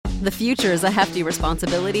The future is a hefty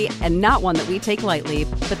responsibility and not one that we take lightly,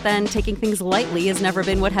 but then taking things lightly has never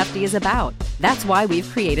been what Hefty is about. That's why we've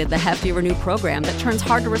created the Hefty Renew program that turns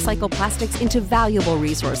hard-to-recycle plastics into valuable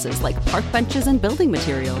resources like park benches and building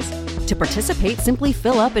materials. To participate, simply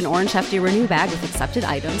fill up an orange Hefty Renew bag with accepted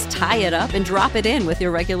items, tie it up, and drop it in with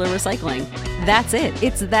your regular recycling. That's it.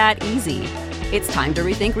 It's that easy. It's time to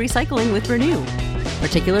rethink recycling with Renew.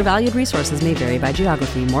 Particular valued resources may vary by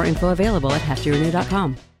geography. More info available at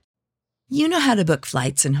heftyrenew.com. You know how to book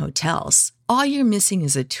flights and hotels. All you're missing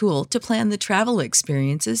is a tool to plan the travel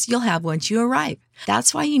experiences you'll have once you arrive.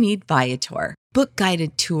 That's why you need Viator. Book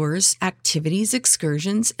guided tours, activities,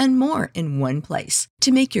 excursions, and more in one place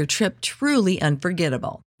to make your trip truly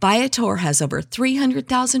unforgettable. Viator has over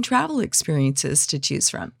 300,000 travel experiences to choose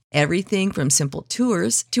from. Everything from simple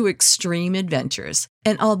tours to extreme adventures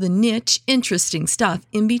and all the niche, interesting stuff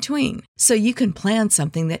in between. So you can plan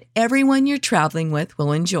something that everyone you're traveling with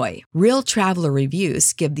will enjoy. Real traveler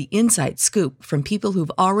reviews give the inside scoop from people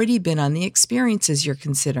who've already been on the experiences you're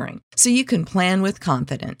considering. So you can plan with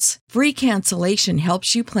confidence. Free cancellation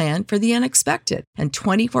helps you plan for the unexpected. And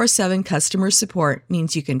 24/7 customer support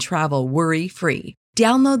means you can travel worry-free.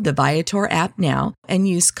 Download the Viator app now and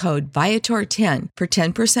use code Viator10 for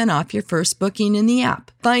 10% off your first booking in the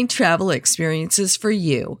app. Find travel experiences for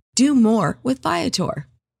you. Do more with Viator.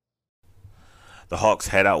 The Hawks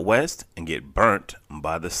head out west and get burnt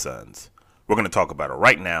by the Suns. We're going to talk about it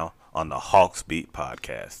right now on the Hawks Beat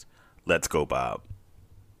podcast. Let's go, Bob.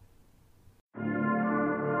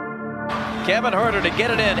 Kevin Huerter to get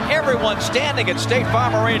it in. Everyone standing at State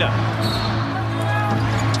Farm Arena.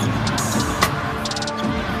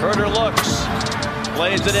 Huerter looks,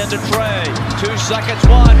 plays it into Trey. 2 seconds,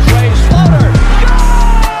 one. Trey's floater. Good!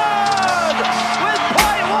 With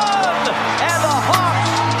 .1, and the Hawks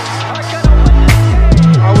are going to win this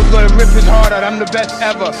game. I was going to rip his heart out. I'm the best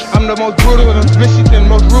ever. I'm the most brutal and vicious and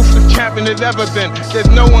most ruthless champion there's ever been. There's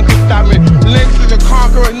no one can stop me. Lynx is a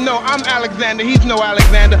conqueror. No, I'm Alexander. He's no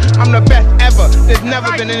Alexander. I'm the best ever. There's never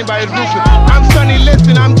been anybody as ruthless. I'm Sonny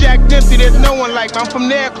Liston. I'm Jack Dempsey. There's no one like me. I'm from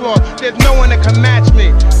Nairclaw. There's no one that can match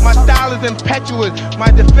me. My style is impetuous.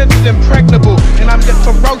 My defense is impregnable. And I'm just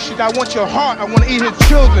ferocious. I want your heart. I want to eat his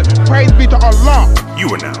children. Praise be to Allah.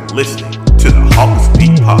 You are now listening to the Hawks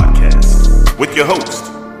Beat podcast with your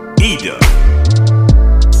host, E-Dub.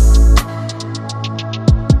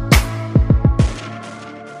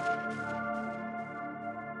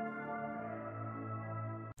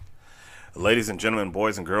 Ladies and gentlemen,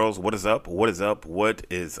 boys and girls, what is up? What is up? What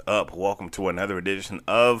is up? Welcome to another edition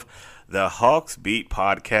of the Hawks Beat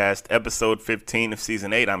podcast, episode 15 of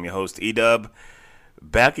season 8. I'm your host, E-Dub,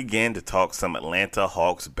 back again to talk some Atlanta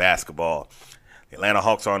Hawks basketball. The Atlanta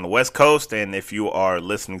Hawks are on the West Coast, and if you are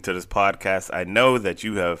listening to this podcast, I know that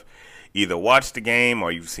you have either watched the game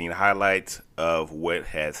or you've seen highlights of what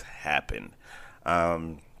has happened.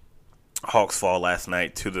 Hawks fall last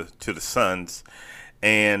night to the Suns.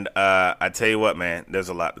 And I tell you what, man, there's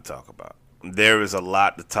a lot to talk about. There is a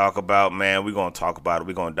lot to talk about, man. We're going to talk about it.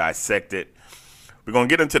 We're going to dissect it. We're going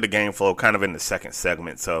to get into the game flow kind of in the second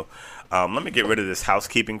segment. So let me get rid of this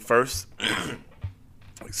housekeeping first.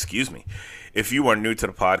 Excuse me. If you are new to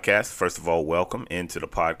the podcast, first of all, welcome into the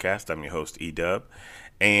podcast. I'm your host, E-Dub.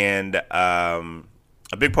 And a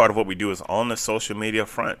big part of what we do is on the social media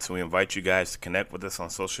front. So we invite you guys to connect with us on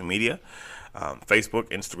social media, Facebook,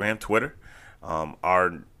 Instagram, Twitter.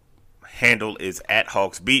 Our handle is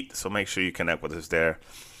 @HawksBeat, so make sure you connect with us there.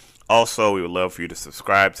 Also, we would love for you to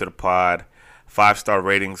subscribe to the pod. 5-star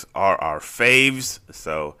ratings are our faves,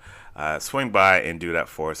 so swing by and do that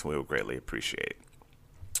for us, and we would greatly appreciate it.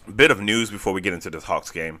 A bit of news before we get into this Hawks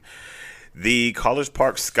game. The College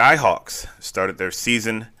Park Skyhawks started their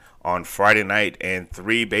season on Friday night, and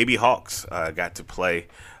 3 baby Hawks got to play,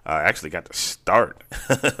 actually got to start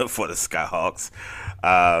for the Skyhawks.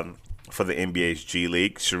 For the NBA's G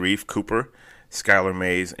League, Sharife Cooper, Skylar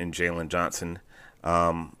Mays, and Jalen Johnson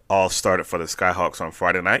all started for the Skyhawks on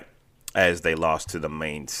Friday night as they lost to the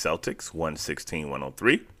Maine Celtics,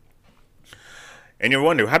 116-103. And you're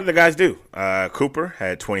wondering, how did the guys do? Cooper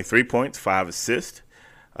had 23 points, 5 assists,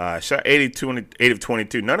 shot 8 of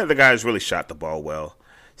 22. None of the guys really shot the ball well.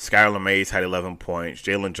 Skylar Mays had 11 points.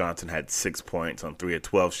 Jalen Johnson had 6 points on 3 of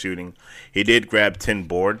 12 shooting. He did grab 10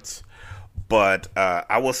 boards. But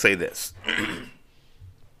I will say this,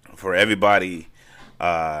 for everybody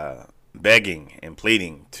begging and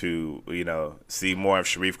pleading to, see more of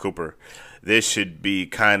Sharife Cooper, this should be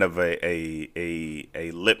kind of a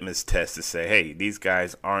litmus test to say, hey, these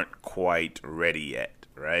guys aren't quite ready yet,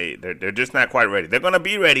 right? They're just not quite ready. They're going to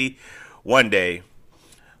be ready one day,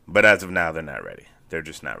 but as of now, they're not ready. They're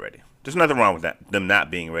just not ready. There's nothing wrong with that, them not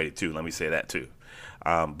being ready too. Let me say that too.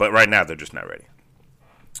 But right now they're just not ready.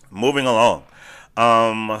 Moving along.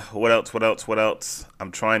 What else?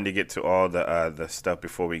 I'm trying to get to all the stuff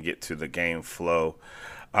before we get to the game flow.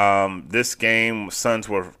 This game, Suns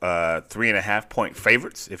were 3.5 point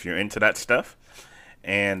favorites, if you're into that stuff.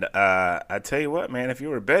 And I tell you what, man, if you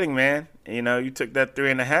were betting, man, you took that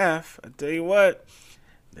 3.5. I tell you what,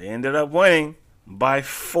 they ended up winning by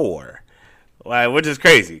 4. Like, which is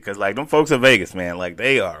crazy, because, like, them folks in Vegas, man, like,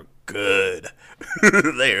 they are good.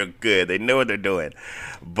 They are good. They know what they're doing.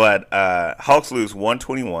 But Hawks lose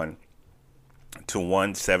 121 to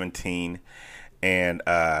 117. And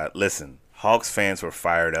listen, Hawks fans were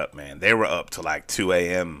fired up, man. They were up to like 2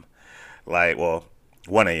 a.m. Like, well,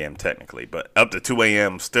 1 a.m. technically, but up to 2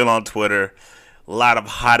 a.m. still on Twitter. A lot of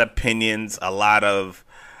hot opinions, a lot of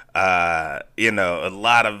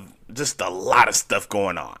just a lot of stuff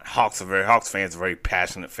going on. Hawks fans are very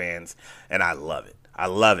passionate fans, and I love it. I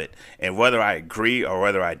love it. And whether I agree or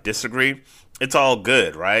whether I disagree, it's all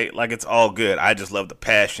good, right? Like, it's all good. I just love the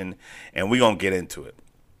passion, and we're going to get into it.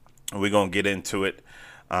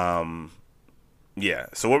 Yeah,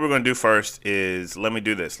 so what we're going to do first is, let me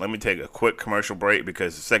do this. Let me take a quick commercial break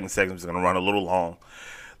because the second segment is going to run a little long.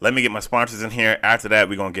 Let me get my sponsors in here. After that,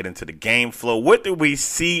 we're going to get into the game flow. What did we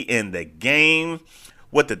see in the game?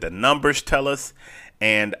 What did the numbers tell us?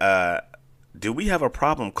 And do we have a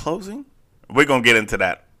problem closing? We're going to get into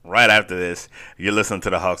that right after this. You're listening to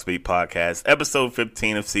the Hawks Beat Podcast, episode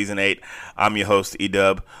 15 of season 8. I'm your host,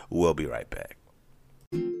 E-Dub. We'll be right back.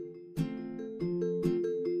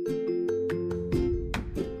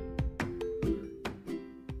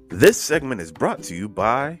 This segment is brought to you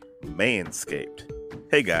by Manscaped.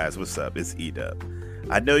 Hey guys, what's up? It's E-Dub.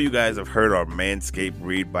 I know you guys have heard our Manscaped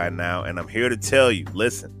read by now, and I'm here to tell you,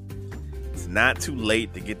 listen, it's not too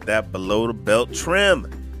late to get that below-the-belt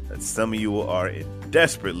trim that some of you are in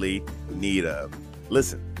desperately need of.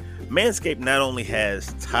 Listen, Manscaped not only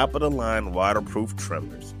has top-of-the-line waterproof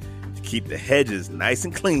trimmers to keep the hedges nice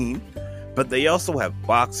and clean, but they also have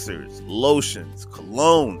boxers, lotions,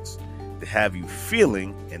 colognes to have you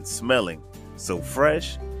feeling and smelling so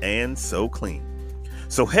fresh and so clean.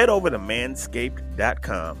 So head over to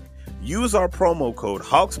manscaped.com, use our promo code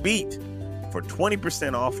HawksBeat for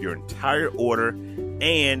 20% off your entire order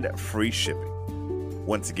and free shipping.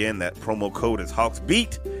 Once again, that promo code is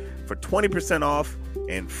HawksBeat for 20% off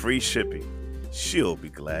and free shipping. She'll be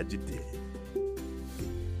glad you did.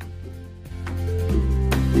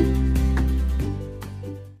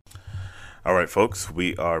 All right, folks,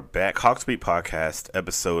 we are back. Hawks Beat Podcast,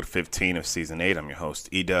 episode 15 of season 8. I'm your host,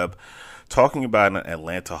 E-Dub, talking about an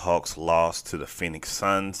Atlanta Hawks loss to the Phoenix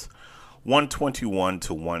Suns, 121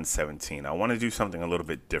 to 117. I want to do something a little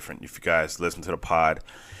bit different. If you guys listen to the pod,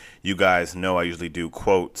 you guys know I usually do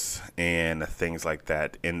quotes and things like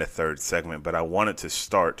that in the third segment, but I wanted to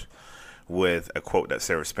start with a quote that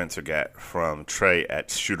Sarah Spencer got from Trey at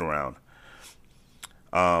Shoot-Around.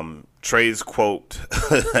 Trey's quote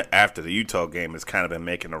after the Utah game has kind of been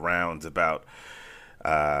making the rounds about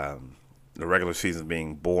the regular season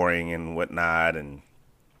being boring and whatnot, and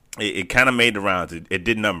it kind of made the rounds. It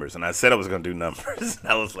did numbers, and I said I was going to do numbers.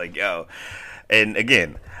 I was like, yo, and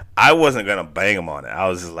again, I wasn't going to bang him on it. I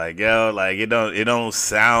was just like, yo, like it don't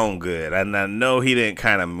sound good. And I know he didn't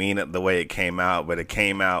kind of mean it the way it came out, but it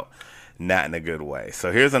came out not in a good way.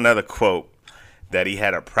 So here's another quote that he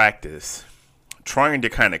had at practice, trying to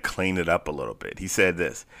kind of clean it up a little bit. He said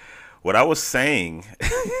this: what I was saying,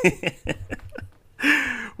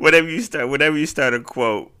 whenever you start a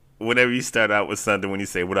quote, whenever you start out with something, when you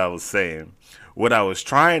say what I was saying, what I was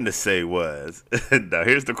trying to say was, now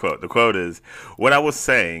here's the quote. The quote is, what I was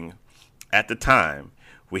saying at the time,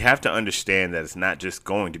 we have to understand that it's not just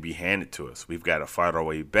going to be handed to us. We've got to fight our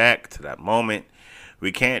way back to that moment.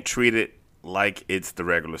 We can't treat it like it's the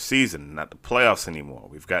regular season, not the playoffs anymore.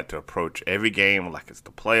 We've got to approach every game like it's the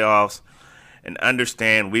playoffs and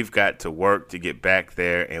understand we've got to work to get back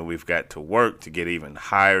there, and we've got to work to get even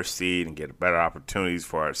higher seed and get better opportunities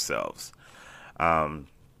for ourselves.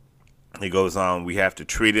 He goes on, we have to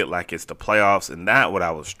treat it like it's the playoffs, and that's what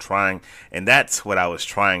I was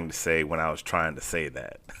trying to say when I was trying to say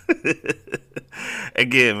that.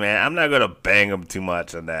 Again, man, I'm not going to bang him too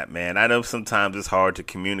much on that, man. I know sometimes it's hard to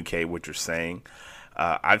communicate what you're saying.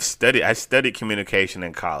 I studied communication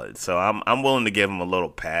in college, so I'm willing to give him a little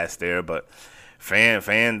pass there, but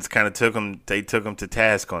fans kind of took him to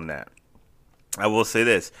task on that. I will say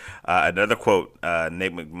this, another quote,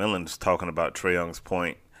 Nate McMillan's talking about Trae Young's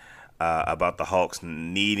point about the Hawks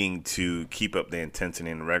needing to keep up the intensity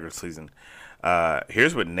in the regular season.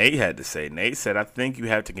 Here's what Nate had to say. Nate said, I think you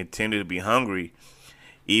have to continue to be hungry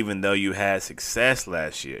even though you had success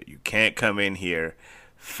last year. You can't come in here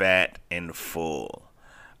fat and full.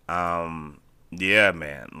 Yeah,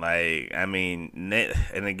 man. Like, I mean, Nate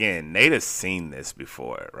has seen this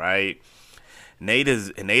before, right? Nate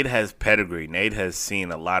has pedigree. Nate has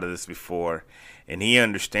seen a lot of this before, and he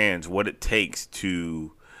understands what it takes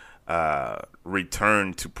to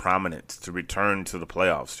return to prominence, to return to the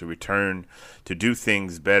playoffs, to return to do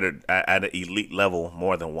things better at an elite level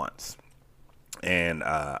more than once. And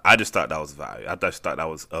I just thought that was value. I just thought that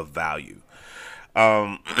was of value.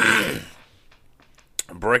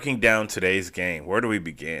 Breaking down today's game, where do we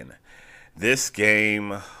begin? This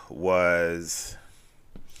game was,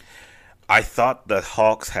 I thought the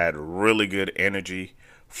Hawks had really good energy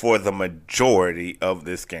for the majority of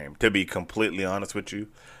this game. To be completely honest with you,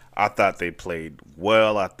 I thought they played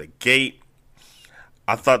well out the gate.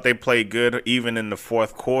 I thought they played good even in the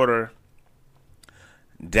fourth quarter,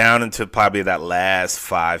 down into probably that last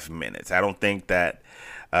 5 minutes. I don't think that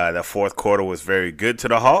the fourth quarter was very good to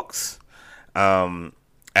the Hawks.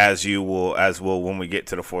 As will when we get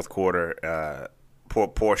to the fourth quarter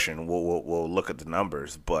portion, we'll look at the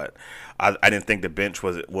numbers. But I didn't think the bench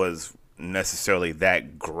was necessarily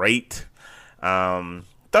that great. Thought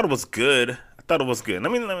it was good. I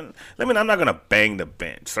mean, I'm not gonna bang the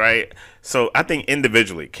bench, right? So I think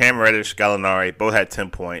individually, Cam Reddish, Gallinari both had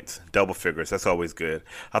 10 points, double figures. That's always good.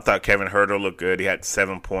 I thought Kevin Huerter looked good. He had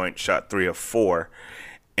 7 points, shot 3 of 4.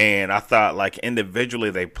 And I thought, like, individually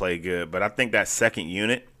they played good. But I think that second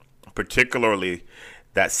unit, particularly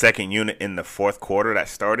that second unit in the fourth quarter that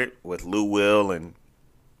started with Lou Will, and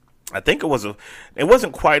I think it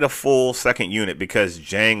wasn't quite a full second unit because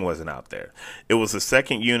Jang wasn't out there. It was a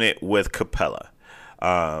second unit with Capella.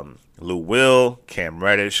 Lou Will, Cam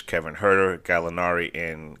Reddish, Kevin Huerter, Gallinari,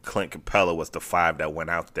 and Clint Capella was the 5 that went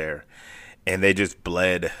out there. And they just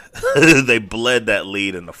bled. They bled that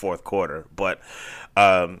lead in the fourth quarter. But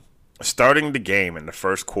starting the game in the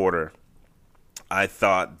first quarter, I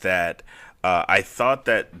thought the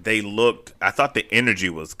energy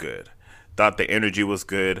was good.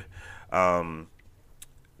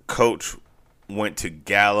 Coach went to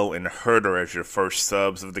Gallo and Huerter as your first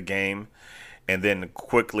subs of the game, and then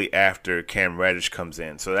quickly after Cam Reddish comes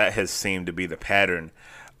in. So that has seemed to be the pattern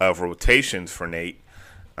of rotations for Nate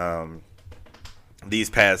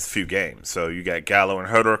these past few games. So you got Gallo and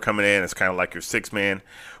Huerter coming in. It's kind of like your 6-man,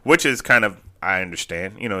 which is kind of, I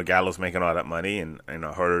understand. You know, Gallo's making all that money, and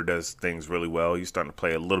Huerter does things really well. He's starting to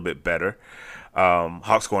play a little bit better.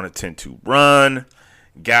 Hawks going a 10-2 run.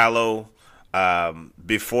 Gallo,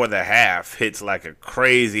 before the half, hits like a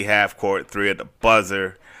crazy half-court 3 at the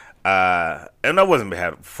buzzer. And that wasn't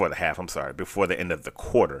before the half. I'm sorry, before the end of the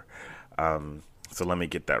quarter. So let me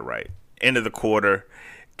get that right. End of the quarter,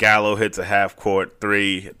 Gallo hits a half-court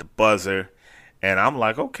 3 at the buzzer. And I'm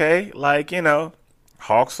like, okay, like,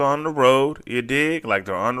 Hawks on the road, you dig? Like,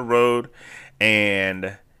 they're on the road,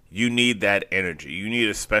 and you need that energy. You need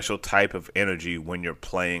a special type of energy when you're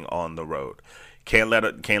playing on the road. Can't let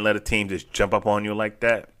a team just jump up on you like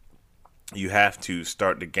that. You have to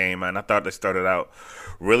start the game, and I thought they started out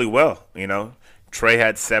really well. Trey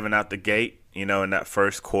had 7 out the gate, in that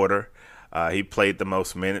first quarter. He played the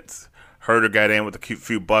most minutes. Huerter got in with a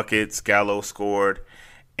few buckets. Gallo scored,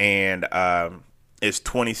 and it's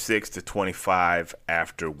 26-25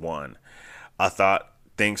 after 1. I thought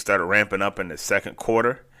things started ramping up in the second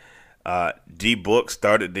quarter. D-Book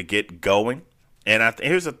started to get going. And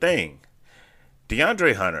here's the thing.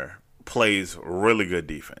 DeAndre Hunter plays really good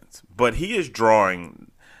defense, but he is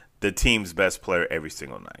drawing the team's best player every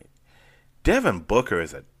single night. Devin Booker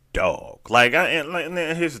is a dog. And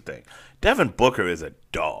here's the thing. Devin Booker is a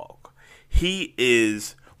dog.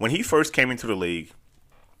 When he first came into the league,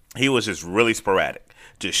 he was just really sporadic.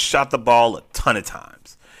 Just shot the ball a ton of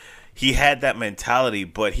times. He had that mentality,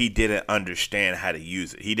 but he didn't understand how to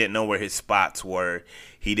use it. He didn't know where his spots were.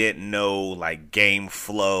 He didn't know, game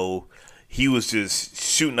flow. He was just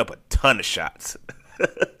shooting up a ton of shots.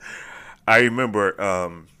 I remember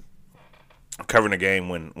covering a game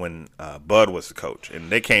when Bud was the coach, and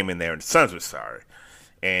they came in there, and the Suns were sorry.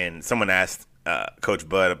 And someone asked Coach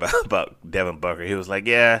Bud about Devin Booker. He was like,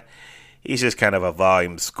 yeah, he's just kind of a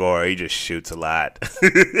volume scorer. He just shoots a lot.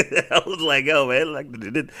 I was like, oh, man,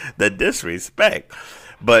 the disrespect.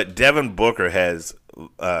 But Devin Booker has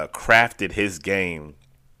crafted his game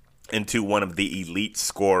into one of the elite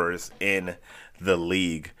scorers in the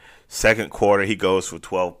league. Second quarter, he goes for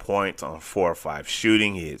 12 points on 4 or 5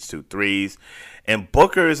 shooting. He hits 2 threes. And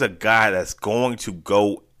Booker is a guy that's going to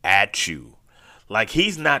go at you. Like,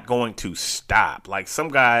 he's not going to stop. Like, some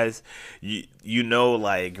guys, you know,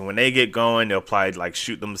 like, when they get going, they'll probably, like,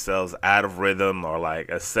 shoot themselves out of rhythm, or, like,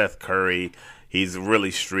 a Seth Curry. He's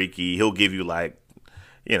really streaky. He'll give you, like,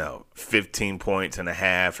 15 points and a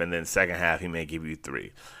half, and then second half he may give you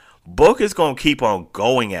 3. Book is going to keep on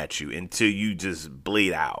going at you until you just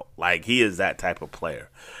bleed out. Like, he is that type of player.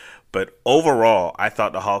 But overall, I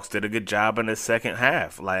thought the Hawks did a good job in the second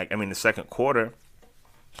half. The second quarter.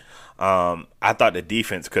 I thought the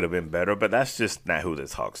defense could have been better, but that's just not who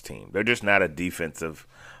this Hawks team. They're just not a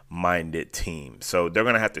defensive-minded team. So they're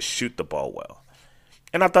going to have to shoot the ball well.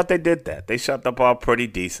 And I thought they did that. They shot the ball pretty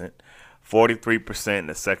decent. 43% in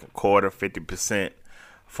the second quarter, 50%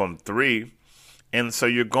 from 3. And so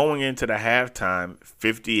you're going into the halftime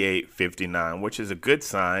 58-59, which is a good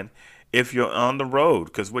sign if you're on the road.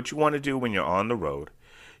 Because what you want to do when you're on the road,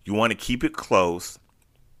 you want to keep it close.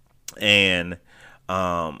 And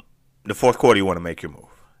the fourth quarter, you want to make your move.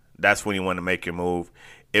 That's when you want to make your move,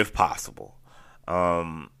 if possible.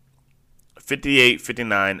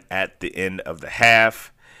 58-59 at the end of the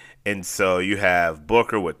half. And so you have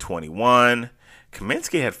Booker with 21.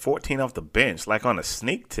 Kaminsky had 14 off the bench, like on a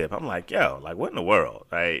sneak tip. I'm like, yo, like, what in the world,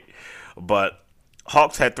 right? But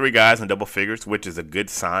Hawks had 3 guys in double figures, which is a good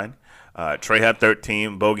sign. Trey had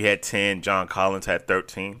 13. Bogey had 10. John Collins had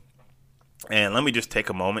 13. And let me just take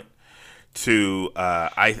a moment to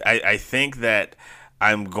I think that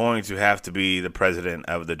I'm going to have to be the president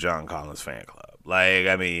of the John Collins fan club. Like,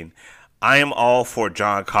 I mean, I am all for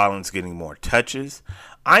John Collins getting more touches.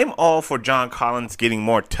 I'm all for John Collins getting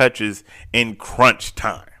more touches in crunch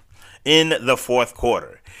time, in the fourth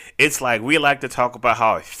quarter. It's like, we like to talk about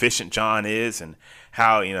how efficient John is and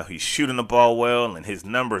how, he's shooting the ball well and his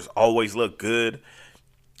numbers always look good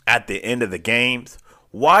at the end of the games.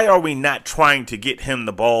 Why are we not trying to get him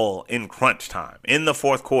the ball in crunch time, in the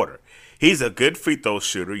fourth quarter? He's a good free throw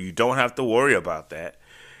shooter. You don't have to worry about that.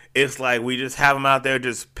 It's like we just have him out there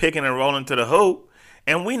just picking and rolling to the hoop,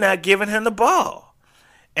 and we not giving him the ball.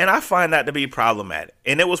 And I find that to be problematic.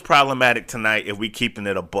 And it was problematic tonight if we keeping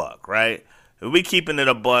it a buck, right? If we keeping it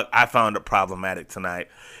a buck, I found it problematic tonight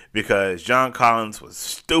because John Collins was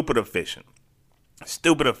stupid efficient.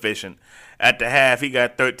 Stupid efficient. At the half, he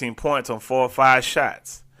got 13 points on 4 or 5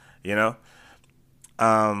 shots, Yeah,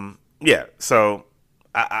 so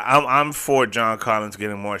I'm for John Collins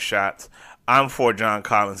getting more shots. I'm for John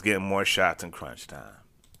Collins getting more shots in crunch time.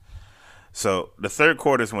 So the third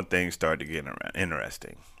quarter is when things started to get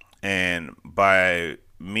interesting. And by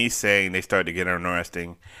me saying they started to get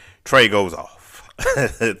interesting, Trey goes off.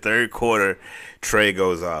 Third quarter, Trey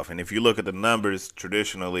goes off. And if you look at the numbers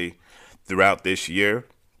traditionally throughout this year,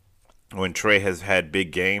 when Trey has had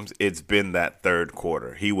big games, it's been that third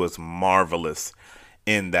quarter. He was marvelous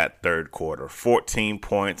in that third quarter. 14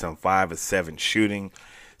 points on 5 of 7 shooting,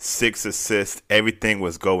 6 assists. Everything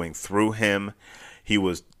was going through him. He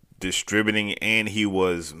was distributing and he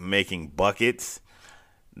was making buckets.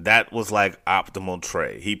 That was like optimal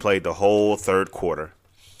Trey. He played the whole third quarter,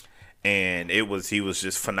 and he was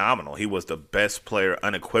just phenomenal. He was the best player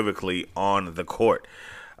unequivocally on the court.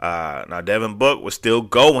 Now Devin Book was still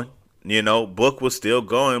going. Book was still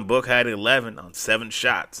going. Book had 11 on 7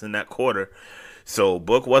 shots in that quarter. So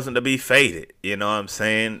Book wasn't to be faded. You know what I'm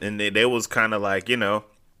saying? And they was kind of like,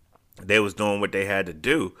 they was doing what they had to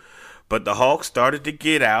do. But the Hawks started to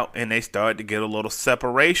get out, and they started to get a little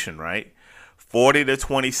separation, right?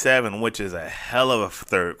 40-27, which is a hell of a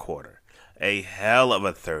third quarter. A hell of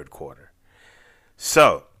a third quarter.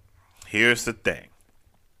 So, here's the thing.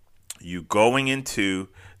 You going into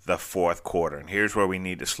the fourth quarter, and here's where we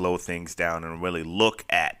need to slow things down and really look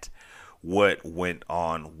at what went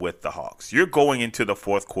on with the Hawks. You're going into the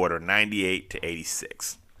fourth quarter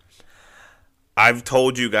 98-86. I've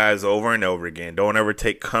told you guys over and over again, don't ever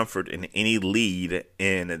take comfort in any lead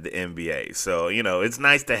in the NBA. So, it's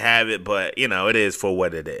nice to have it, but, it is for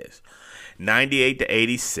what it is.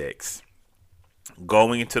 98-86,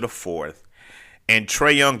 going into the fourth, and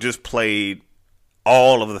Trae Young just played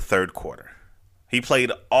all of the third quarter. He played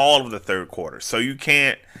all of the third quarter. So you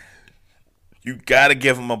got to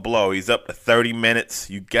give him a blow. He's up to 30 minutes.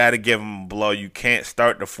 You got to give him a blow. You can't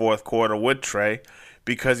start the fourth quarter with Trae,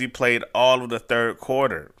 because he played all of the third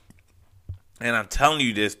quarter. And I'm telling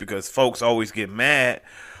you this because folks always get mad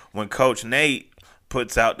when Coach Nate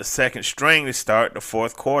puts out the second string to start the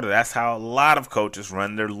fourth quarter. That's how a lot of coaches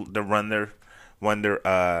run their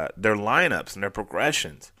lineups and their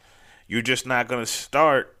progressions. You're just not going to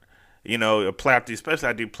start, a player, especially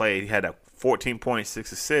after you play. He had a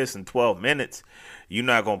 14.6 assists in 12 minutes. You're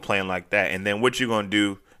not going to play him like that. And then what you're going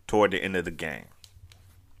to do toward the end of the game?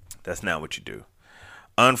 That's not what you do.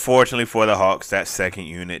 Unfortunately for the Hawks, that second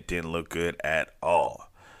unit didn't look good at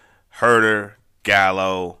all. Herter,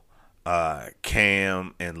 Gallo,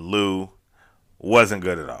 Cam, and Lou wasn't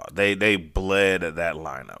good at all. They bled that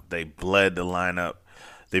lineup. They bled the lineup.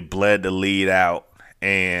 They bled the lead out,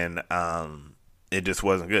 and it just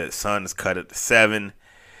wasn't good. Suns cut it to 7.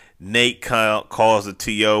 Nate calls the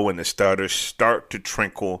TO when the starters start to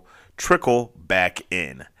trickle back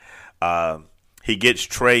in. He gets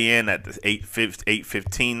Trey in at the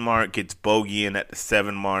 8:15 mark, gets Bogey in at the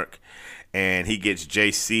 7 mark, and he gets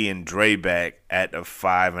JC and Dre back at the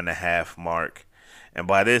 5.5 mark. And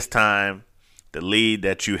by this time, the lead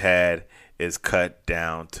that you had is cut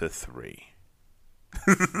down to 3.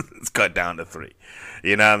 It's cut down to 3.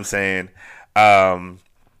 You know what I'm saying?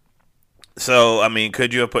 So, I mean,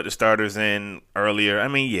 could you have put the starters in earlier? I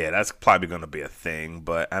mean, yeah, that's probably going to be a thing.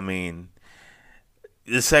 But, I mean,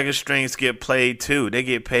 the second strings get played too. They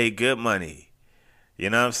get paid good money. You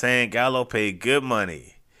know what I'm saying? Gallo paid good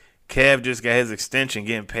money. Kev just got his extension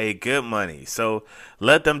getting paid good money. So,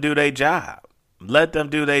 let them do their job. Let them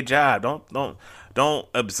do their job. Don't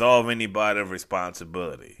absolve anybody of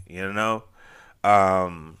responsibility, you know?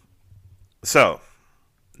 So,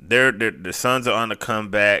 the Suns are on the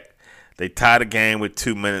comeback. They tie the game with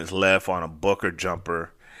 2 minutes left on a Booker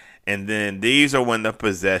jumper. And then these are when the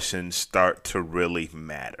possessions start to really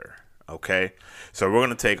matter, okay? So we're going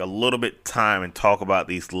to take a little bit of time and talk about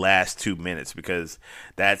these last 2 minutes because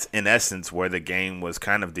that's, in essence, where the game was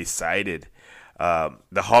kind of decided. The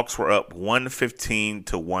Hawks were up 115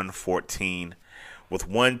 to 114 with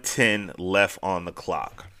 1:10 left on the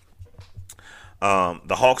clock.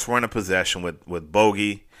 The Hawks were in a possession with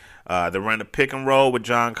Bogey. They ran a pick and roll with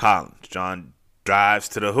John Collins. John drives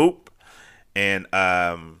to the hoop, and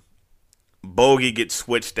Bogey gets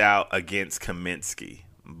switched out against Kaminsky.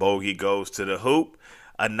 Bogey goes to the hoop.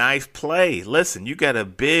 A nice play. Listen, you got a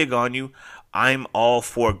big on you. I'm all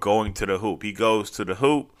for going to the hoop. He goes to the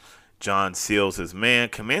hoop. John seals his man.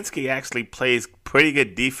 Kaminsky actually plays pretty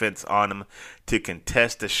good defense on him to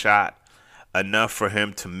contest the shot enough for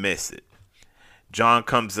him to miss it. John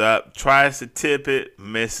comes up, tries to tip it,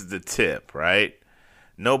 misses the tip, right?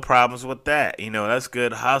 No problems with that. You know, that's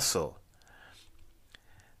good hustle.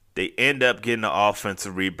 They end up getting the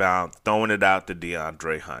offensive rebound, throwing it out to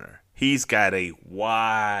DeAndre Hunter. He's got a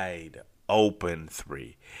wide open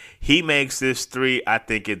 3. He makes this 3. I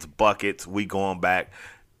think it's buckets. We going back.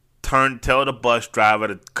 Tell the bus driver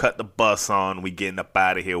to cut the bus on. We getting up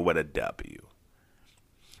out of here with a W.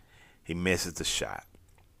 He misses the shot.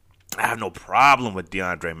 I have no problem with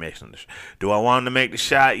DeAndre making the shot. Do I want him to make the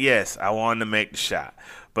shot? Yes, I want him to make the shot.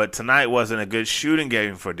 But tonight wasn't a good shooting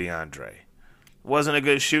game for DeAndre. Wasn't a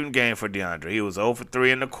good shooting game for DeAndre. He was 0 for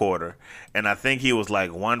 3 in the quarter, and I think he was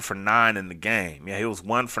like 1 for 9 in the game. Yeah, he was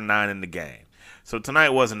 1 for 9 in the game. So tonight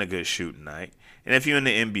wasn't a good shooting night. And if you're in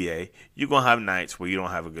the NBA, you're going to have nights where you don't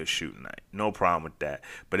have a good shooting night. No problem with that.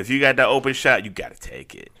 But if you got that open shot, you got to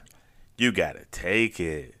take it. You got to take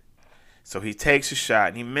it. So he takes a shot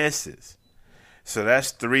and he misses. So that's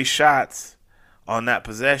 3 shots on that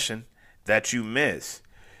possession that you miss.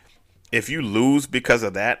 If you lose because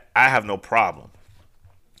of that, I have no problem.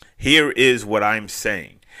 Here is what I'm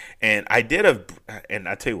saying. And I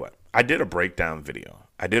tell you what, I did a breakdown video.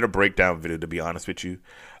 To be honest with you,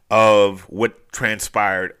 of what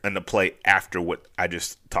transpired in the play after what I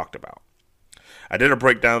just talked about. I did a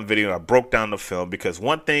breakdown video. I broke down the film because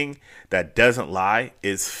one thing that doesn't lie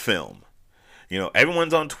is film. You know,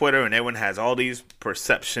 everyone's on Twitter and everyone has all these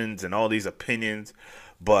perceptions and all these opinions,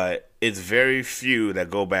 but it's very few that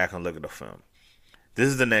go back and look at the film. This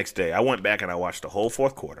is the next day. I went back and I watched the whole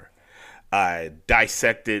fourth quarter. I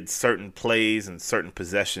dissected certain plays and certain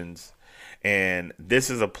possessions, and this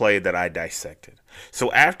is a play that I dissected.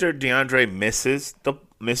 So after DeAndre misses the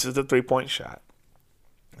 3-point shot,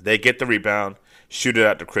 they get the rebound, shoot it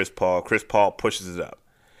out to Chris Paul. Chris Paul pushes it up.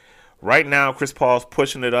 Right now, Chris Paul's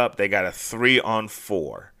pushing it up. They got a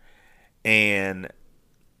 3-on-4. And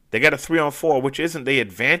they got a 3-on-4, which isn't the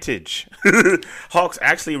advantage. Hawks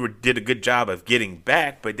actually did a good job of getting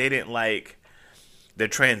back, but they didn't their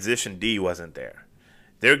transition D wasn't there.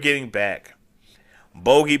 They're getting back.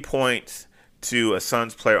 Bogey points to a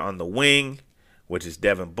Suns player on the wing, which is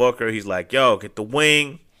Devin Booker. He's like, yo, get the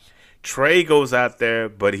wing. Trey goes out there,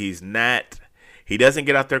 but he doesn't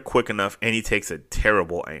get out there quick enough, and he takes a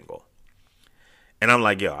terrible angle. And I'm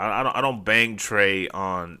like, yo, I don't bang Trey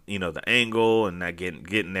on, the angle and not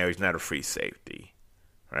getting there. He's not a free safety,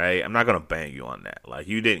 right? I'm not gonna bang you on that. Like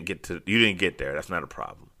you didn't get there. That's not a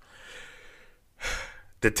problem.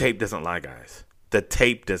 The tape doesn't lie, guys. The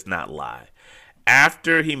tape does not lie.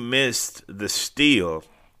 After he missed the steal,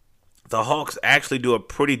 the Hawks actually do a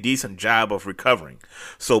pretty decent job of recovering.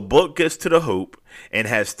 So Book gets to the hoop and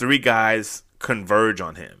has 3 guys converge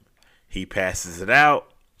on him. He passes it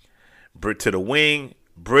out to the wing.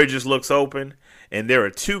 Bridges looks open, and there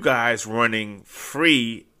are 2 guys running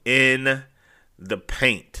free in the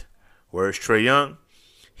paint. Where's Trae Young?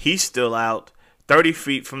 He's still out 30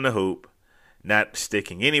 feet from the hoop, not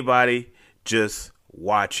sticking anybody, just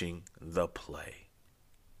watching the play.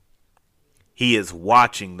 He is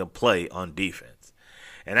watching the play on defense.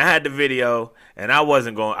 And I had the video, and I was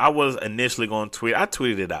initially going to tweet. I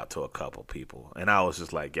tweeted it out to a couple people, and I was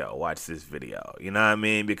just like, yo, watch this video. You know what I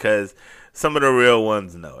mean? Because some of the real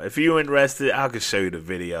ones know. If you're interested, I could show you the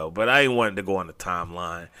video, but I ain't wanting to go on the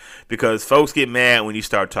timeline because folks get mad when you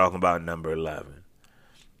start talking about number 11.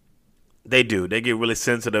 They do. They get really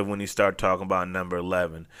sensitive when you start talking about number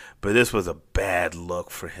 11, but this was a bad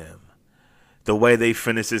look for him. The way they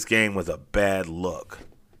finished this game was a bad look.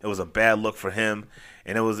 It was a bad look for him,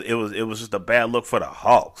 and it was just a bad look for the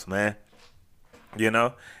Hawks, man. You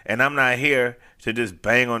know? And I'm not here to just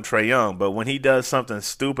bang on Trae Young, but when he does something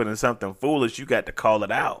stupid and something foolish, you got to call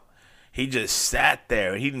it out. He just sat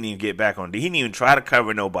there. He didn't even get back on. He didn't even try to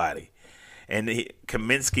cover nobody. And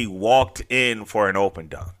Kaminsky walked in for an open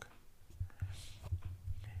dunk.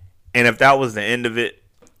 And if that was the end of it,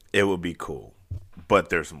 it would be cool. But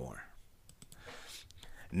there's more.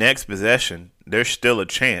 Next possession, there's still a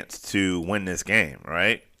chance to win this game,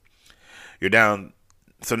 right? You're down.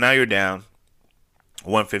 So now you're down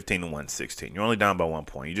 115 to 116. You're only down by 1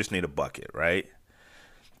 point. You just need a bucket, right?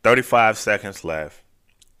 35 seconds left.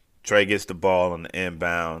 Trae gets the ball on the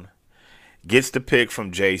inbound. Gets the pick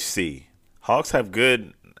from JC. Hawks have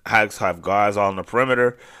guys all on the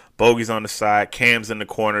perimeter. Bogey's on the side. Cam's in the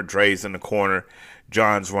corner. Dre's in the corner.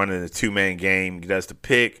 John's running a 2-man game. He does the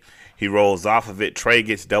pick. He rolls off of it. Trae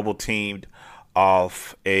gets double teamed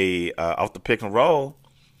off the pick and roll.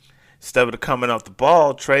 Instead of coming off the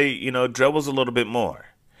ball, Trae, dribbles a little bit more.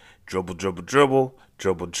 Dribble.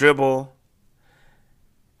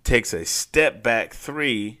 Takes a step back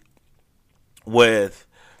 3 with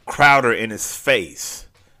Crowder in his face.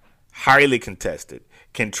 Highly contested.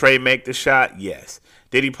 Can Trae make the shot? Yes.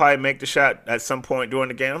 Did he probably make the shot at some point during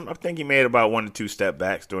the game? I think he made about 1 to 2 step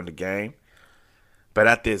backs during the game. But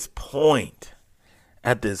at this point,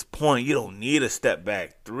 you don't need a step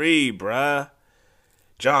back 3, bruh.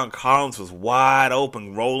 John Collins was wide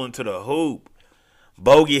open, rolling to the hoop.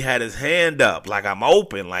 Bogey had his hand up, like I'm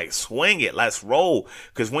open, like swing it, let's roll.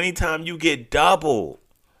 Because anytime you get double,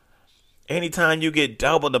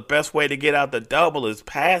 the best way to get out the double is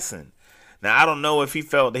passing. Now, I don't know if he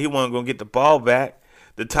felt that he wasn't going to get the ball back.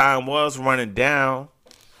 The time was running down.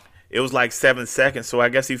 It was like 7 seconds, so I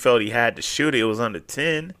guess he felt he had to shoot it. It was under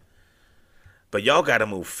 10. But y'all got to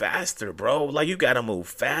move faster, bro. Like, you got to move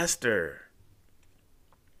faster.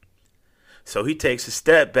 So he takes a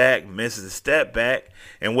step back, misses a step back,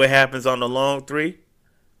 and what happens on the long 3?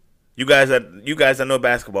 You guys that know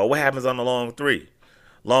basketball, what happens on the long 3?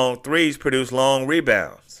 Long 3s produce long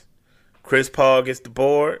rebounds. Chris Paul gets the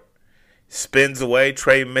board, spins away.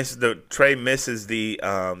 Trae misses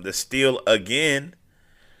the steal again.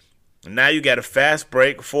 Now you got a fast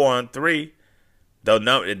break, 4-on-3.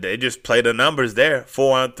 They just play the numbers there.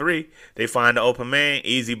 4-on-3. They find the open man,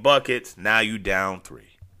 easy buckets. Now you down 3.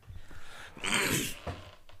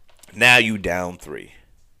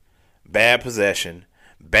 Bad possession,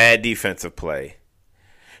 bad defensive play.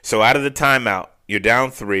 So out of the timeout, you're down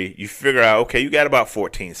 3. You figure out, okay, you got about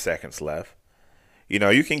 14 seconds left.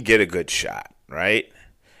 You can get a good shot, right?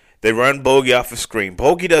 They run Bogey off a screen.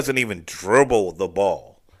 Bogey doesn't even dribble the ball.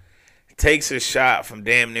 Takes a shot from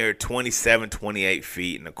damn near 27, 28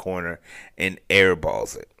 feet in the corner and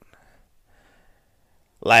airballs it.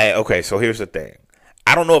 Like, okay, so here's the thing.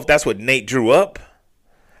 I don't know if that's what Nate drew up,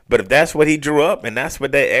 but if that's what he drew up and that's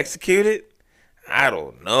what they executed, I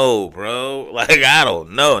don't know, bro. Like, I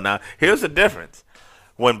don't know. Now, here's the difference.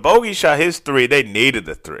 When Bogey shot his 3, they needed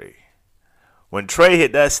the 3. When Trae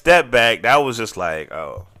hit that step back, that was just like,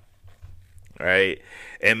 oh, right?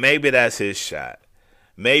 And maybe that's his shot.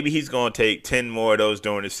 Maybe he's going to take 10 more of those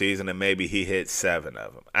during the season, and maybe he hits 7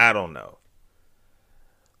 of them. I don't know.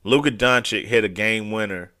 Luka Doncic hit a game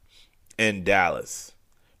winner in Dallas.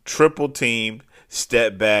 Triple teamed,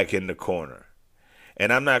 step back in the corner.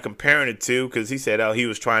 And I'm not comparing it to, because he said, he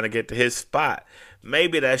was trying to get to his spot.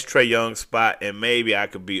 Maybe that's Trae Young's spot, and maybe I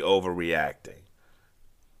could be overreacting.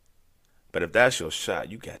 But if that's your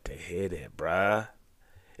shot, you got to hit it, bruh.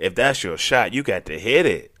 If that's your shot, you got to hit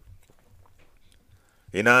it.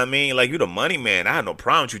 You know what I mean? Like, you the money man. I have no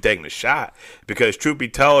problem with you taking the shot. Because truth be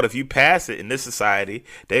told, if you pass it in this society,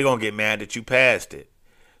 they're going to get mad that you passed it.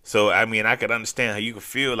 So, I mean, I could understand how you could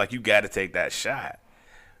feel like you got to take that shot.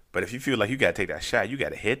 But if you feel like you got to take that shot, you got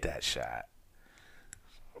to hit that shot.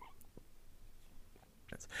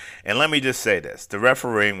 And let me just say this. The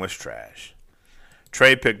refereeing was trash.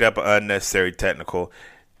 Trey picked up an unnecessary technical.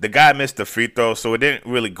 The guy missed the free throw, so it didn't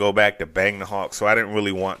really go back to bang the Hawks. So I didn't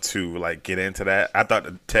really want to get into that. I thought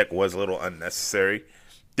the tech was a little unnecessary.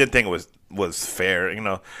 Didn't think it was fair.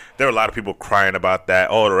 There were a lot of people crying about that.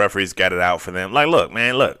 Oh, the referees got it out for them. Look,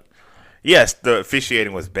 man, look. Yes, the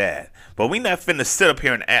officiating was bad, but we not finna sit up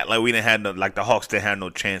here and act like we didn't have the Hawks didn't have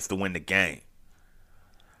no chance to win the game,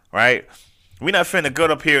 right? We not finna go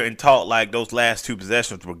up here and talk like those last two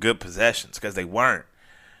possessions were good possessions, because they weren't.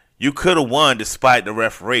 You could have won despite the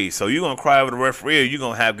referee. So you gonna cry over the referee, or you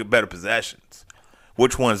gonna have better possessions?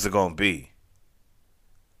 Which one is it gonna be?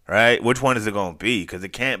 Right? Which one is it gonna be? Because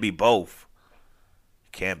it can't be both.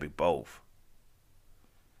 It can't be both.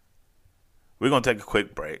 We're going to take a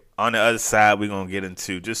quick break. On the other side, we're going to get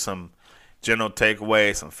into just some general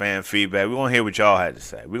takeaways, some fan feedback. We're going to hear what y'all had to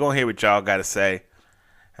say. We're going to hear what y'all got to say.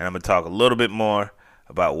 And I'm going to talk a little bit more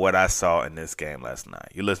about what I saw in this game last night.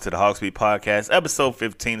 You listen to the Hawks Beat Podcast, episode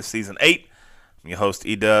 15 of season 8. I'm your host,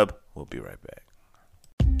 E-Dub. We'll be right back.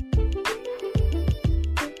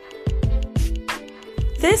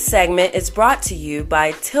 This segment is brought to you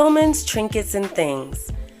by Tillman's Trinkets and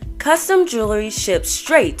Things. Custom jewelry ships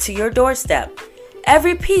straight to your doorstep.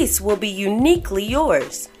 Every piece will be uniquely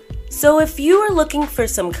yours. So if you are looking for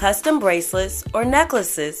some custom bracelets or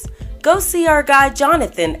necklaces, go see our guy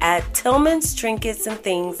Jonathan at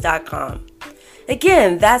Tillman'sTrinketsandThings.com.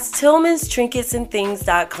 Again, that's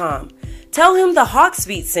Tillman'sTrinketsandThings.com. Tell him the Hawks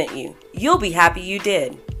Beat sent you. You'll be happy you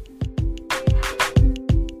did.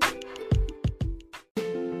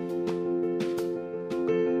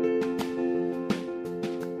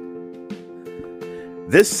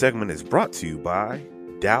 This segment is brought to you by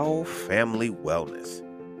Dow Family Wellness,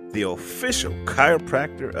 the official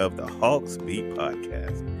chiropractor of the Hawks Beat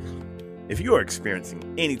Podcast. If you are experiencing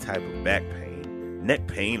any type of back pain, neck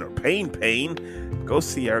pain, or pain, go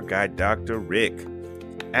see our guy, Dr. Rick.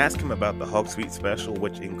 Ask him about the Hawks Beat special,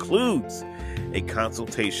 which includes a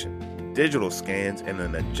consultation, digital scans, and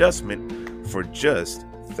an adjustment for just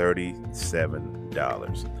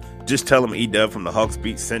 $37. Just tell him E-Dub from the Hawks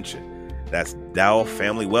Beat sent you. That's Dow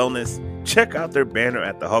Family Wellness. Check out their banner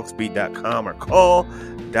at thehawksbeat.com or call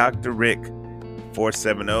Dr. Rick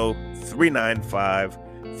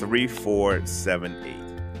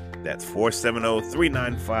 470-395-3478. That's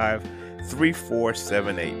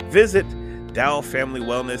 470-395-3478. Visit Dow Family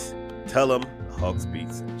Wellness. Tell them the Hawks Beat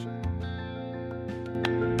sent you.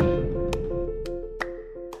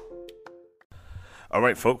 All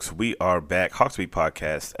right, folks, we are back. Hawks Beat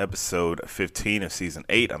Podcast, episode 15 of season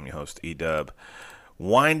 8. I'm your host, E-Dub.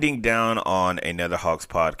 Winding down on another Hawks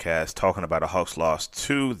podcast, talking about a Hawks loss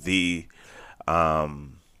to the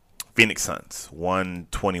Phoenix Suns,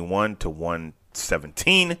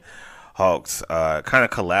 121-117. Hawks kind of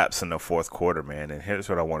collapsed in the fourth quarter, man. And here's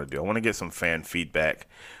what I want to do. I want to get some fan feedback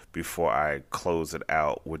before I close it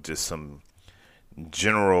out with just some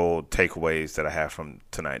general takeaways that I have from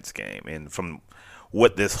tonight's game and from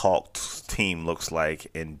what this Hawks team looks like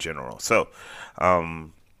in general. So,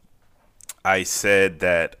 I said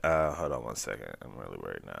that, hold on one second. I'm really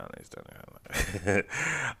worried now.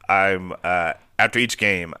 After each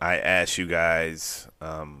game, I ask you guys,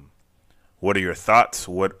 what are your thoughts?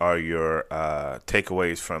 What are your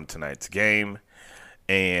takeaways from tonight's game?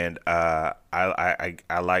 And I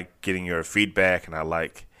like getting your feedback, and I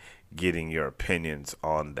like getting your opinions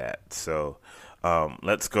on that. So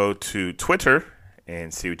let's go to Twitter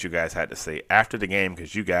and see what you guys had to say after the game,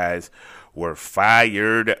 because you guys were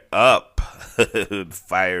fired up.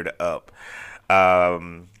 Fired up.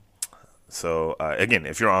 So again,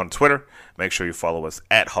 if you're on Twitter, make sure you follow us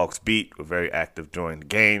at Hawks Beat. We're very active during the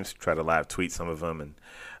games. Try to live tweet some of them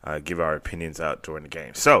and give our opinions out during the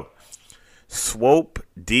game. So, Swope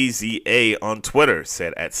DZA on Twitter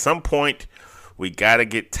said, at some point, we got to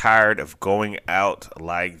get tired of going out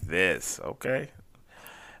like this. Okay.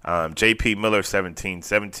 JP Miller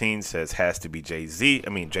 1717 says has to be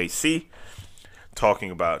JC, talking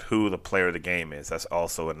about who the player of the game is. That's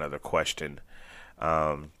also another question.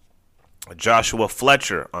 Joshua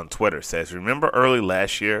Fletcher on Twitter says, remember early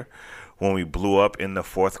last year when we blew up in the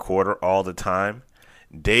fourth quarter all the time?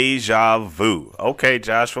 Deja vu. Okay,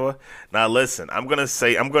 Joshua. Now listen, I'm gonna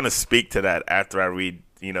speak to that after I read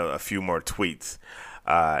a few more tweets.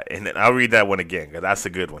 And then I'll read that one again, because that's a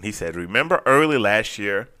good one. He said, remember early last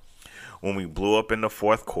year when we blew up in the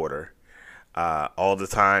fourth quarter all the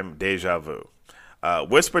time? Deja vu.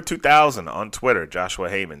 Whisper 2000 on Twitter, Joshua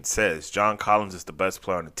Heyman says, John Collins is the best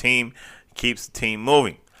player on the team, keeps the team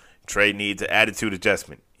moving. Trey needs an attitude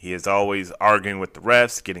adjustment. He is always arguing with the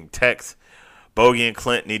refs, getting texts. Bogey and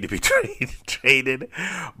Clint need to be traded.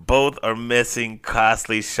 Both are missing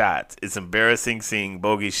costly shots. It's embarrassing seeing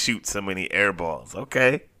Bogey shoot so many air balls.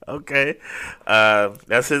 Okay.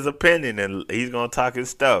 That's his opinion, and he's going to talk his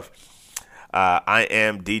stuff. I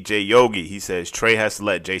am DJ Yogi. He says Trey has to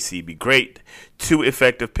let JC be great. 2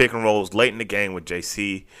 effective pick and rolls late in the game with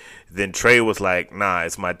JC. Then Trey was like, nah,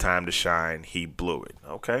 it's my time to shine. He blew it.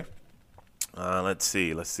 Okay. Let's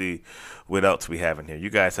see what else we have in here. You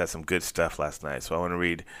guys had some good stuff last night, so I want to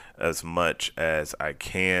read as much as I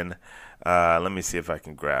can. Let me see if I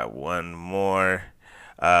can grab one more.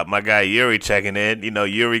 My guy Yuri checking in. You know,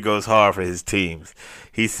 Yuri goes hard for his teams.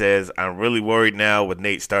 He says, I'm really worried now with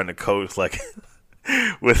Nate starting to coach like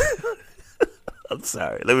with I'm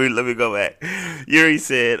sorry. Let me go back. Yuri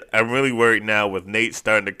said, I'm really worried now with Nate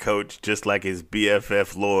starting to coach just like his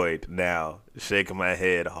BFF Lloyd now. Shaking my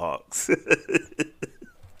head, Hawks.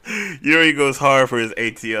 Yuri goes hard for his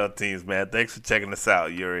ATL teams, man. Thanks for checking us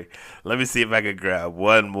out, Yuri. Let me see if I can grab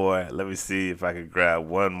one more.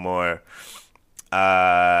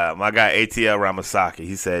 My guy ATL Ramasaki,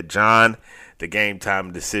 he said, John, the game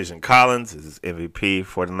time decision. Collins is his MVP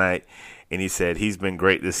for tonight. And he said, he's been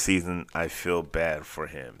great this season. I feel bad for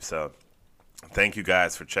him. So thank you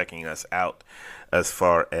guys for checking us out as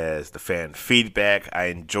far as the fan feedback. I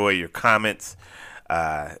enjoy your comments.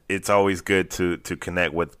 It's always good to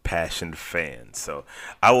connect with passionate fans. So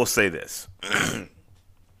I will say this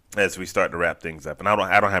as we start to wrap things up. And I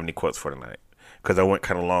don't have any quotes for tonight because I went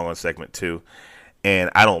kind of long on segment 2.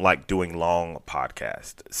 And I don't like doing long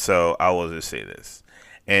podcasts. So I will just say this.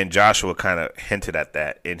 And Joshua kind of hinted at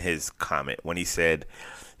that in his comment when he said,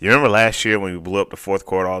 you remember last year when we blew up the fourth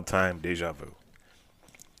quarter all the time? Deja vu.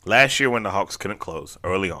 Last year when the Hawks couldn't close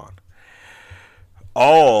early on,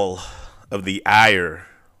 all of the ire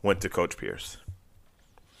went to Coach Pierce.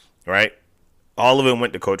 Right? All of it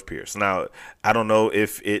went to Coach Pierce. Now, I don't know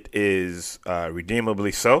if it is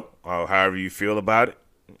redeemably so, or however you feel about it.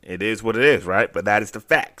 It is what it is, right? But that is the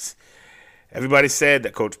facts. Everybody said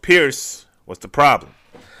that Coach Pierce was the problem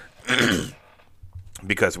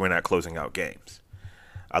because we're not closing out games.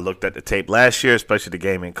 I looked at the tape last year, especially the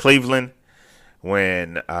game in Cleveland,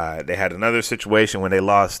 when they had another situation when they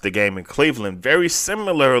lost the game in Cleveland, very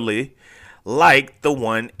similarly like the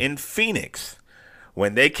one in Phoenix,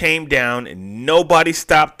 when they came down and nobody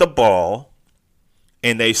stopped the ball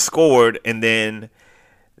and they scored, and then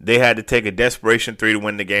they had to take a desperation 3 to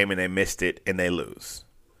win the game, and they missed it, and they lose.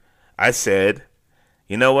 I said,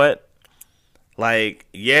 you know what? Like,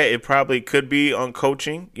 yeah, it probably could be on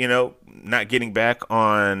coaching, not getting back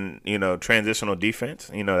on, transitional defense.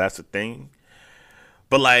 That's the thing.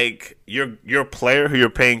 But, like, your player who you're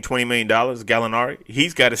paying $20 million, Gallinari,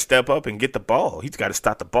 he's got to step up and get the ball. He's got to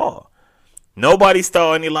stop the ball. Nobody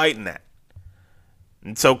saw any light in that.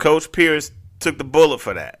 And so Coach Pierce took the bullet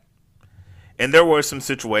for that. And there were some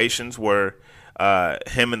situations where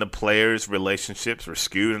him and the players' relationships were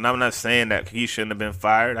skewed. And I'm not saying that he shouldn't have been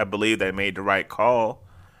fired. I believe they made the right call.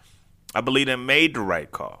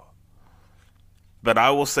 But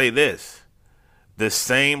I will say this. The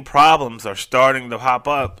same problems are starting to pop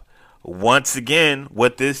up once again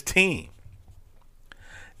with this team.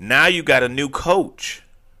 Now you got a new coach.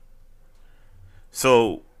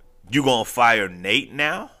 So you going to fire Nate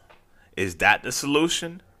now? Is that the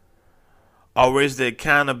solution? Or is the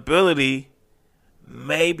accountability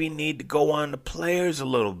maybe need to go on the players a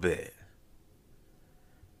little bit?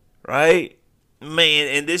 Right? Man,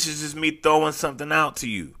 and this is just me throwing something out to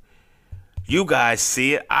you. You guys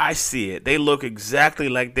see it. I see it. They look exactly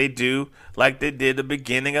like they did the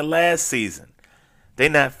beginning of last season. They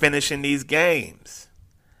not finishing these games.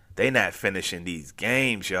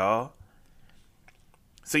 Y'all.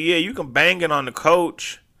 So, yeah, you can bang it on the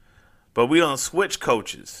coach, but we don't switch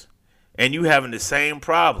coaches. And you having the same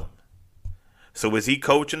problem. So is he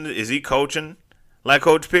coaching like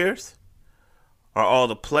Coach Pierce? Are all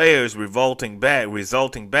the players resulting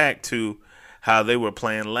back to how they were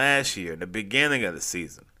playing last year, in the beginning of the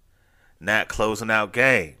season, not closing out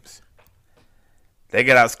games? They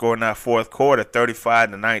got outscored in that fourth quarter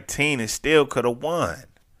 35-19 and still could have won.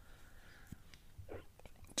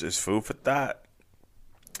 Just food for thought.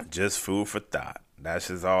 That's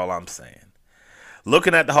just all I'm saying.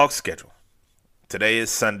 Looking at the Hawks schedule, today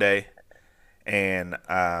is Sunday, and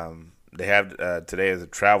they have today is a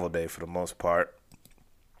travel day for the most part.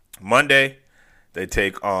 Monday, they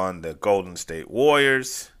take on the Golden State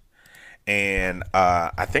Warriors, And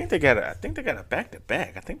I think they got a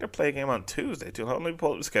back-to-back. I think they're playing a game on Tuesday too. Let me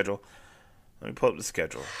pull up the schedule.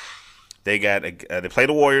 They play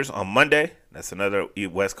the Warriors on Monday. That's another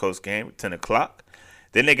West Coast game, 10 o'clock.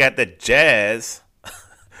 Then they got the Jazz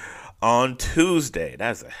on Tuesday.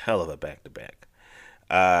 That's a hell of a back-to-back.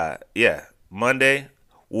 Monday,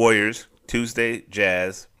 Warriors. Tuesday,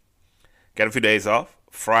 Jazz. Got a few days off.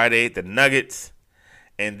 Friday, the Nuggets.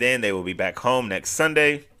 And then they will be back home next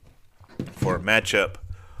Sunday for a matchup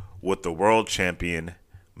with the world champion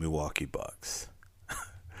Milwaukee Bucks.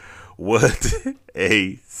 What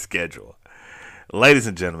a schedule. Ladies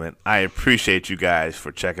and gentlemen, I appreciate you guys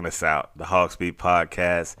for checking us out, the Hawks Beat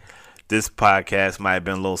Podcast. This podcast might have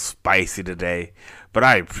been a little spicy today, but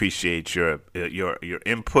I appreciate your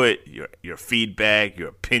input, your feedback, your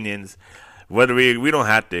opinions. Whether we don't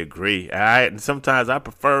have to agree, and sometimes I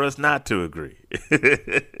prefer us not to agree.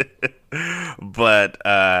 But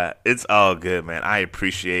it's all good, man. I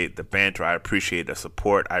appreciate the banter. I appreciate the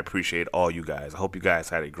support. I appreciate all you guys. I hope you guys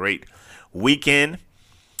had a great weekend.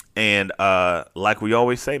 And like we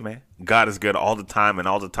always say, man, God is good all the time, and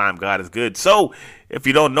all the time God is good. So if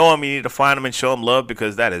you don't know him, you need to find him and show him love,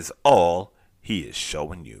 because that is all he is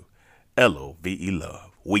showing you. L-O-V-E,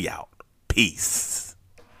 love. We out. Peace.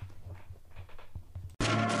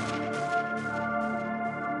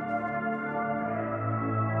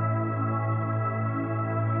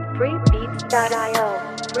 Freebeats.io.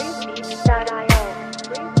 Freebeats.io.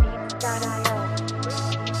 Freebeats.io.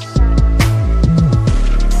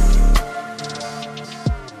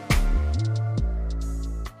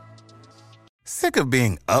 Sick of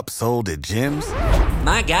being upsold at gyms?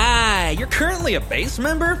 My guy, you're currently a base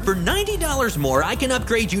member? For $90 more, I can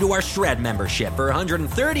upgrade you to our Shred membership. For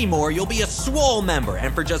 $130 more, you'll be a Swole member.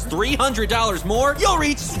 And for just $300 more, you'll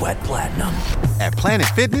reach Sweat Platinum. At Planet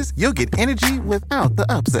Fitness, you'll get energy without the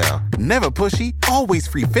upsell. Never pushy, always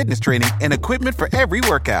free fitness training and equipment for every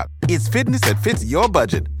workout. It's fitness that fits your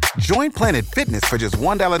budget. Join Planet Fitness for just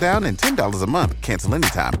 $1 down and $10 a month. Cancel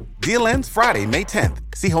anytime. Deal ends Friday, May 10th.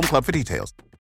 See Home Club for details.